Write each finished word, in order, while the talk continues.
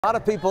A lot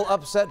of people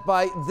upset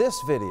by this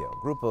video. A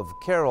group of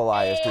Carroll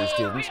ISD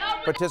students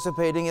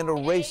participating in a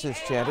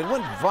racist chant. It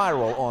went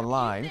viral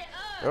online.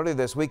 Earlier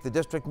this week, the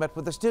district met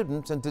with the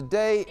students and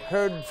today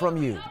heard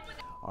from you.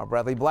 Our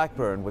Bradley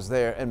Blackburn was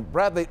there. And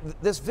Bradley,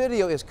 this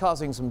video is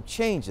causing some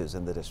changes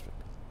in the district.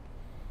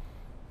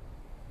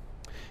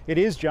 It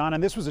is, John,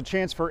 and this was a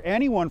chance for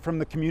anyone from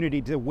the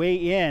community to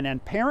weigh in,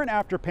 and parent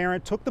after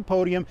parent took the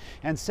podium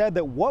and said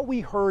that what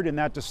we heard in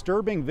that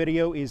disturbing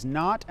video is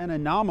not an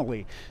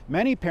anomaly.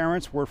 Many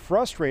parents were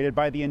frustrated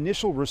by the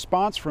initial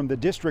response from the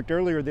district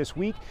earlier this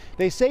week.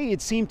 They say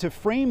it seemed to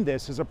frame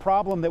this as a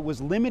problem that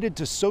was limited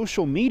to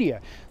social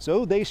media.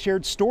 So they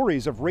shared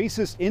stories of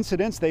racist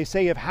incidents they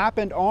say have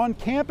happened on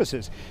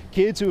campuses.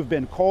 Kids who have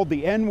been called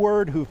the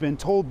N-word, who've been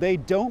told they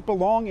don't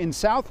belong in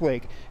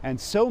Southlake, and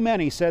so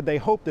many said they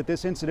hope that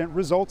this incident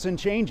results in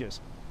changes.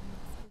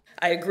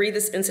 I agree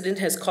this incident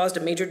has caused a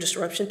major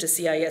disruption to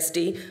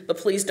CISD, but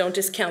please don't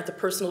discount the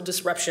personal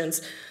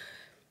disruptions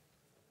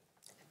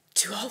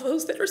to all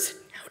those that are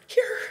sitting out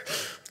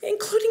here,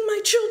 including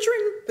my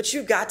children. But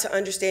you've got to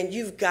understand,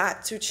 you've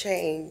got to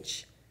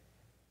change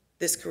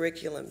this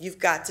curriculum. You've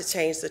got to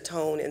change the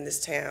tone in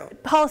this town.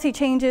 Policy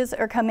changes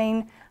are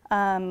coming.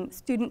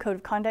 Student code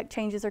of conduct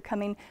changes are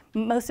coming.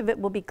 Most of it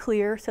will be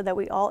clear so that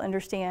we all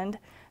understand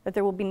that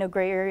there will be no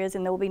gray areas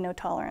and there will be no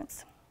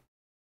tolerance.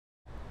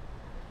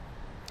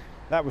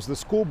 That was the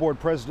school board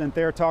president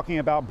there talking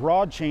about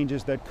broad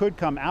changes that could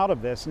come out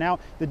of this. Now,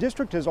 the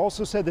district has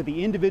also said that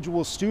the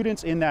individual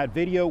students in that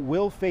video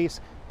will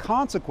face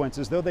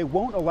consequences, though they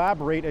won't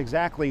elaborate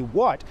exactly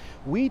what.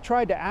 We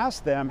tried to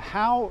ask them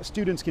how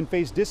students can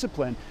face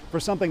discipline for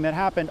something that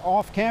happened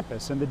off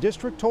campus, and the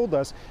district told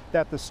us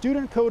that the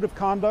student code of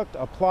conduct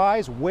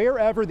applies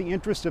wherever the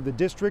interest of the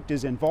district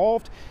is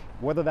involved,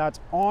 whether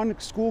that's on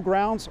school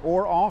grounds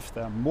or off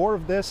them. More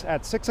of this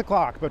at 6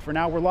 o'clock, but for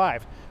now we're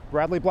live.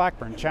 Bradley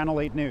Blackburn,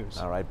 Channel 8 News.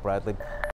 All right, Bradley.